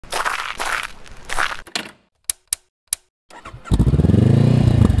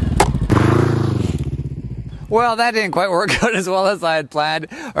Well, that didn't quite work out as well as I had planned.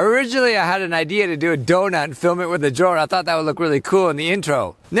 Originally, I had an idea to do a donut and film it with a drone. I thought that would look really cool in the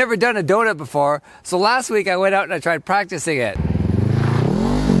intro. Never done a donut before, so last week I went out and I tried practicing it.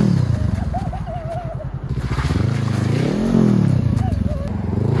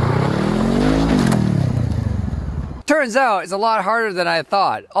 Turns out it's a lot harder than I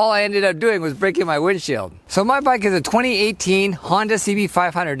thought. All I ended up doing was breaking my windshield. So my bike is a 2018 Honda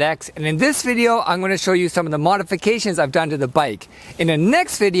CB500X, and in this video I'm going to show you some of the modifications I've done to the bike. In the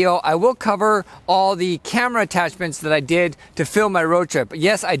next video I will cover all the camera attachments that I did to film my road trip.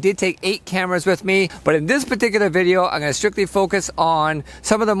 Yes, I did take 8 cameras with me, but in this particular video I'm going to strictly focus on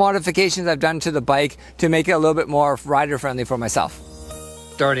some of the modifications I've done to the bike to make it a little bit more rider friendly for myself.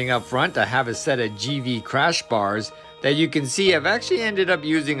 Starting up front, I have a set of Givi crash bars that you can see I've actually ended up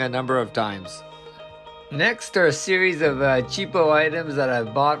using a number of times. Next are a series of cheapo items that I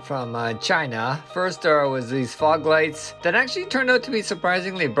bought from China. First was these fog lights that actually turned out to be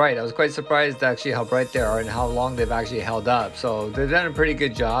surprisingly bright. I was quite surprised actually how bright they are and how long they've actually held up. So they've done a pretty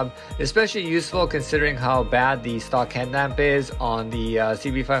good job, especially useful considering how bad the stock headlamp is on the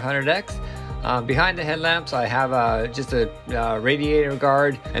CB500X. Behind the headlamps I have just a radiator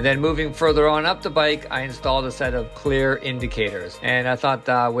guard, and then moving further on up the bike I installed a set of clear indicators, and I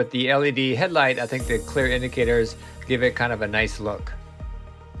thought with the LED headlight I think the clear indicators give it kind of a nice look.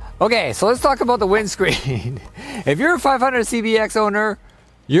 Okay, so let's talk about the windscreen. If you're a 500 CBX owner,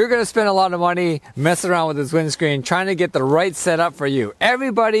 you're going to spend a lot of money messing around with this windscreen trying to get the right setup for you.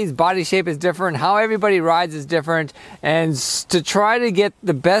 Everybody's body shape is different, how everybody rides is different, and to try to get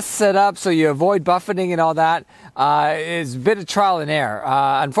the best setup so you avoid buffeting and all that is a bit of trial and error.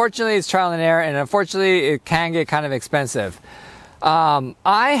 Unfortunately, it's trial and error, and unfortunately, it can get kind of expensive.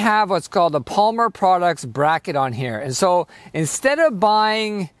 I have what's called a Palmer Products bracket on here, and so instead of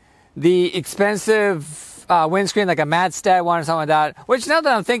buying the expensive windscreen like a Madstad one or something like that, which now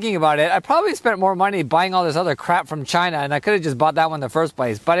that I'm thinking about it, I probably spent more money buying all this other crap from China, and I could have just bought that one in the first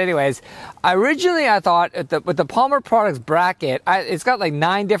place. But anyways, originally I thought with the Palmer Products bracket, it's got like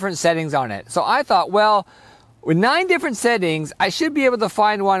 9 different settings on it. So I thought, well, with 9 different settings, I should be able to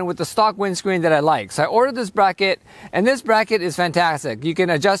find one with the stock windscreen that I like. So I ordered this bracket, and this bracket is fantastic. You can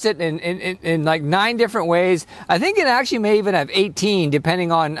adjust it in like 9 different ways. I think it actually may even have 18,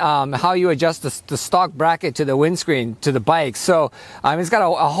 depending on how you adjust the stock bracket to the windscreen, to the bike. So it's got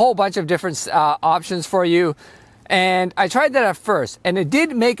a whole bunch of different options for you. And I tried that at first, and it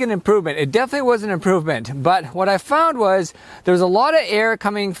did make an improvement. It definitely was an improvement. But what I found was there was a lot of air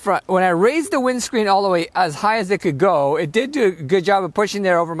coming from, when I raised the windscreen all the way as high as it could go, it did do a good job of pushing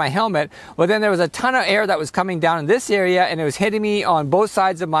there over my helmet. But then there was a ton of air that was coming down in this area, and it was hitting me on both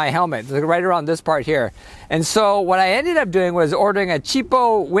sides of my helmet, like right around this part here. And so what I ended up doing was ordering a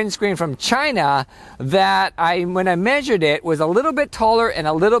cheapo windscreen from China that when I measured it, was a little bit taller and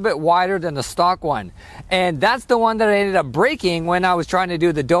a little bit wider than the stock one. And that's the one that I ended up breaking when I was trying to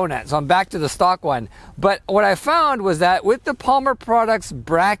do the donut. So I'm back to the stock one. But what I found was that with the Palmer Products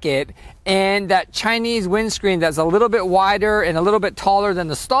bracket and that Chinese windscreen that's a little bit wider and a little bit taller than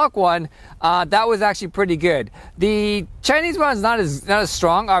the stock one, that was actually pretty good. The Chinese one is not as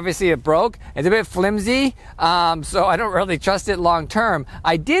strong. Obviously it broke. It's a bit flimsy, so I don't really trust it long term.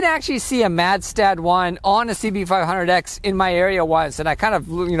 I did actually see a Madstad one on a CB500X in my area once, and I kind of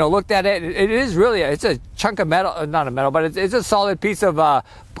looked at it. It is really it's a chunk of metal, not a metal, but it's a solid piece of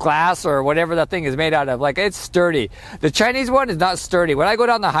glass or whatever that thing is made out of. Like, it's sturdy. The Chinese one is not sturdy. When I go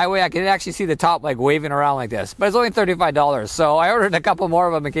down the highway, I can actually see the top like waving around like this, but it's only $35. So I ordered a couple more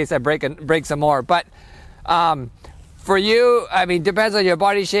of them in case I break some more. But for you, I mean, depends on your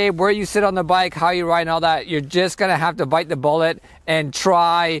body shape, where you sit on the bike, how you ride and all that. You're just gonna have to bite the bullet and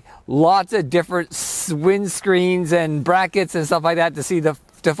try lots of different windscreens and brackets and stuff like that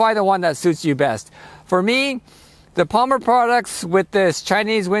to find the one that suits you best. For me, the Palmer Products with this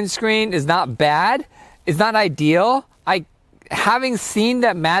Chinese windscreen is not bad. It's not ideal. Having seen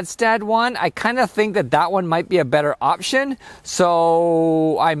that Madstad one, I kind of think that one might be a better option.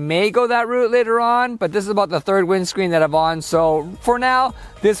 So I may go that route later on, but this is about the 3rd windscreen that I'm on. So for now,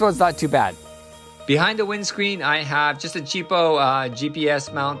 this one's not too bad. Behind the windscreen, I have just a cheapo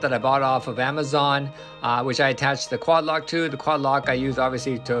GPS mount that I bought off of Amazon, which I attached the quad lock to. The quad lock I use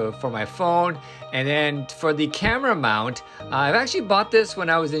obviously for my phone. And then for the camera mount, I've actually bought this when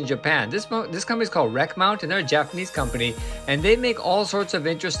I was in Japan. This company is called Rec Mount, and they're a Japanese company, and they make all sorts of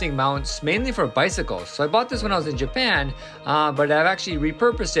interesting mounts, mainly for bicycles. So I bought this when I was in Japan, but I've actually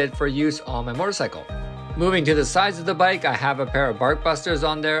repurposed it for use on my motorcycle. Moving to the sides of the bike, I have a pair of Barkbusters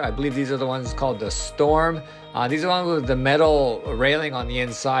on there. I believe these are the ones called the Storm. These are the ones with the metal railing on the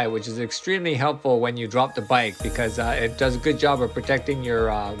inside, which is extremely helpful when you drop the bike because it does a good job of protecting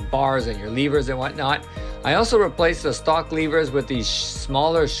your bars and your levers and whatnot. I also replaced the stock levers with these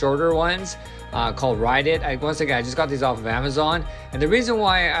smaller, shorter ones called Radiator. Once again, I just got these off of Amazon. And the reason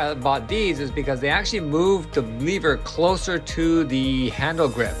why I bought these is because they actually moved the lever closer to the handle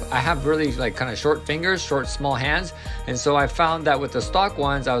grip. I have really like kind of short fingers, short, small hands. And so I found that with the stock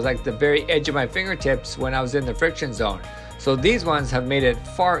ones, I was like the very edge of my fingertips when I was in the friction zone. So these ones have made it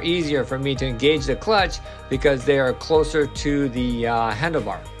far easier for me to engage the clutch because they are closer to the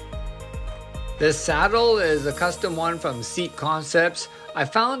handlebar. This saddle is a custom one from Seat Concepts. I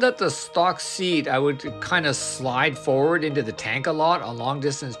found that the stock seat, I would kind of slide forward into the tank a lot on long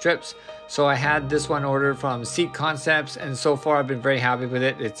distance trips. So I had this one ordered from Seat Concepts, and so far I've been very happy with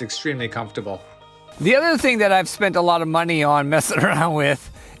it. It's extremely comfortable. The other thing that I've spent a lot of money on messing around with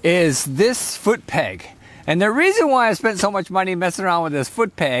is this foot peg. And the reason why I spent so much money messing around with this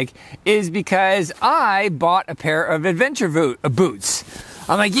foot peg is because I bought a pair of adventure boots.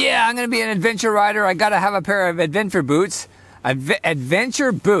 I'm like, yeah, I'm gonna be an adventure rider. I gotta have a pair of adventure boots.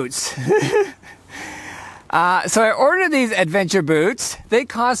 Adventure boots. So I ordered these adventure boots. They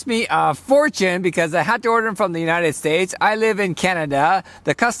cost me a fortune because I had to order them from the United States. I live in Canada.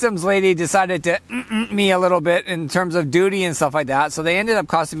 The customs lady decided to me a little bit in terms of duty and stuff like that. So they ended up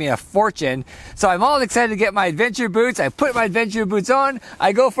costing me a fortune. So I'm all excited to get my adventure boots. I put my adventure boots on.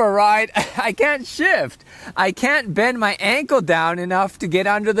 I go for a ride. I can't shift. I can't bend my ankle down enough to get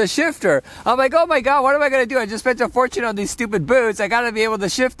under the shifter. I'm like, oh my God, what am I going to do? I just spent a fortune on these stupid boots. I got to be able to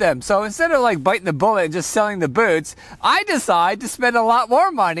shift them. So instead of like biting the bullet and just selling the boots, I decide to spend a lot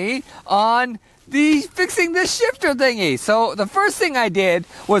more money on fixing this shifter thingy. So the first thing I did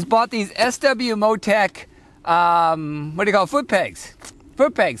was bought these SW Motec, foot pegs.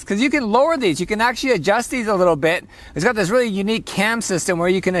 Foot pegs, because you can lower these. You can actually adjust these a little bit. It's got this really unique cam system where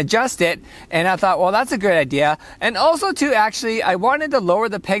you can adjust it, and I thought, well, that's a good idea. And also too, actually, I wanted to lower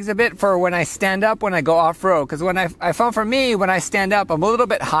the pegs a bit for when I stand up when I go off-road, because when I found for me, when I stand up, I'm a little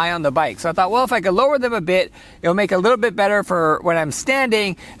bit high on the bike. So I thought, well, if I could lower them a bit, it'll make it a little bit better for when I'm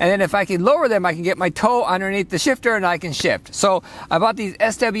standing, and then if I can lower them, I can get my toe underneath the shifter and I can shift. So I bought these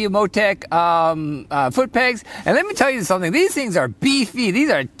SW Motec foot pegs, and let me tell you something, these things are beefy. These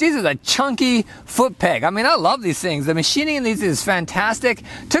are the chunky foot peg. I mean, I love these things. The machining in these is fantastic.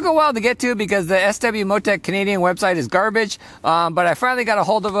 Took a while to get to because the SW Motec Canadian website is garbage, but I finally got a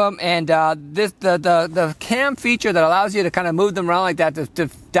hold of them, and the cam feature that allows you to kind of move them around like that to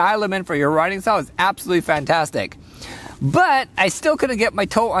dial them in for your riding style is absolutely fantastic. But I still couldn't get my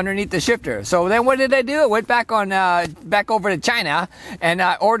toe underneath the shifter. So then what did I do? I went back over to China, and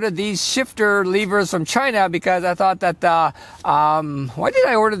I ordered these shifter levers from China because I thought that, why did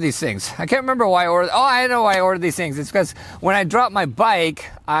I order these things? I can't remember why I ordered, oh, I know why I ordered these things. It's because when I dropped my bike,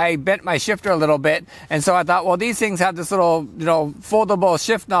 I bent my shifter a little bit. And so I thought, well, these things have this little, foldable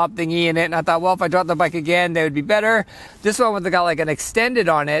shift knob thingy in it. And I thought, well, if I drop the bike again, they would be better. This one got like an extended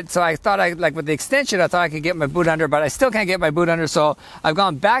on it. So I thought with the extension, I thought I could get my boot under, but I still can't get my boot under. So I've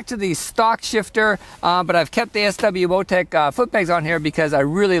gone back to the stock shifter, but I've kept the SW Motec foot pegs on here because I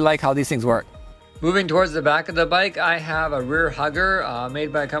really like how these things work. Moving towards the back of the bike, I have a rear hugger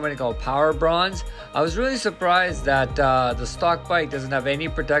made by a company called Power Bronze. I was really surprised that the stock bike doesn't have any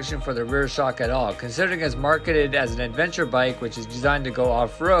protection for the rear shock at all. Considering it's marketed as an adventure bike, which is designed to go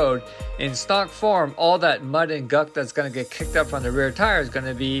off-road, in stock form, all that mud and gunk that's going to get kicked up from the rear tire is going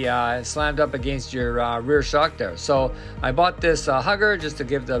to be slammed up against your rear shock there. So I bought this hugger just to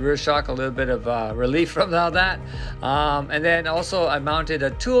give the rear shock a little bit of relief from all that. And then also I mounted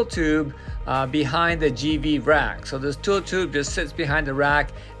a tool tube behind the Givi rack. So this tool tube just sits behind the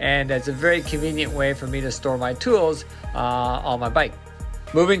rack, and it's a very convenient way for me to store my tools on my bike.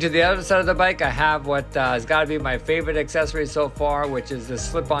 Moving to the other side of the bike, I have what has got to be my favorite accessory so far, which is the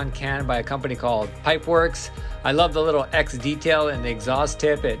slip-on can by a company called Pipeworks. I love the little X detail in the exhaust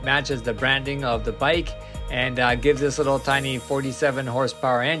tip. It matches the branding of the bike and gives this little tiny 47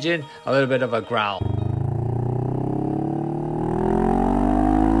 horsepower engine a little bit of a growl.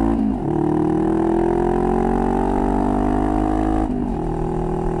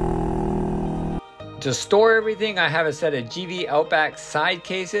 To store everything, I have a set of Givi Outback side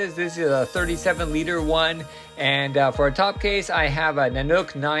cases. This is a 37-liter one. And for a top case, I have a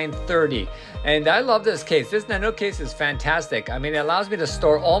Nanook 930. And I love this case. This Nanook case is fantastic. I mean, it allows me to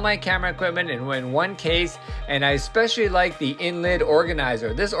store all my camera equipment in one case. And I especially like the in-lid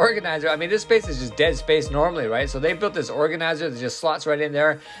organizer. This organizer, I mean, this space is just dead space normally, right? So they built this organizer that just slots right in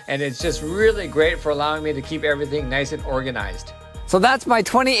there. And it's just really great for allowing me to keep everything nice and organized. So that's my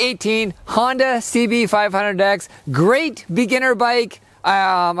 2018 Honda CB500X. Great beginner bike.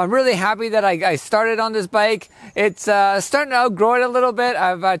 I'm really happy that I started on this bike. It's starting to outgrow it a little bit.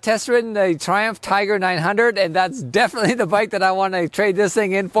 I've test ridden the Triumph Tiger 900, and that's definitely the bike that I want to trade this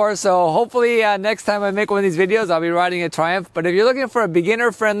thing in for. So hopefully next time I make one of these videos, I'll be riding a Triumph. But if you're looking for a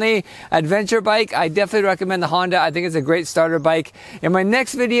beginner-friendly adventure bike, I definitely recommend the Honda. I think it's a great starter bike. In my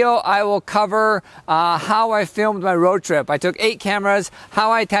next video, I will cover how I filmed my road trip. I took 8 cameras, how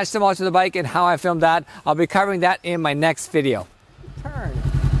I attached them all to the bike, and how I filmed that. I'll be covering that in my next video. Turn.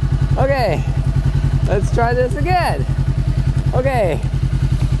 Okay, let's try this again. Okay,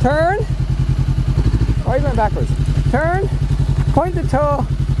 turn. Oh, you went backwards. Turn, point the toe,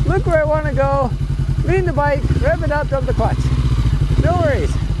 look where I want to go, lean the bike, rev it up, dump the clutch. No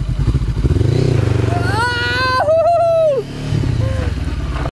worries.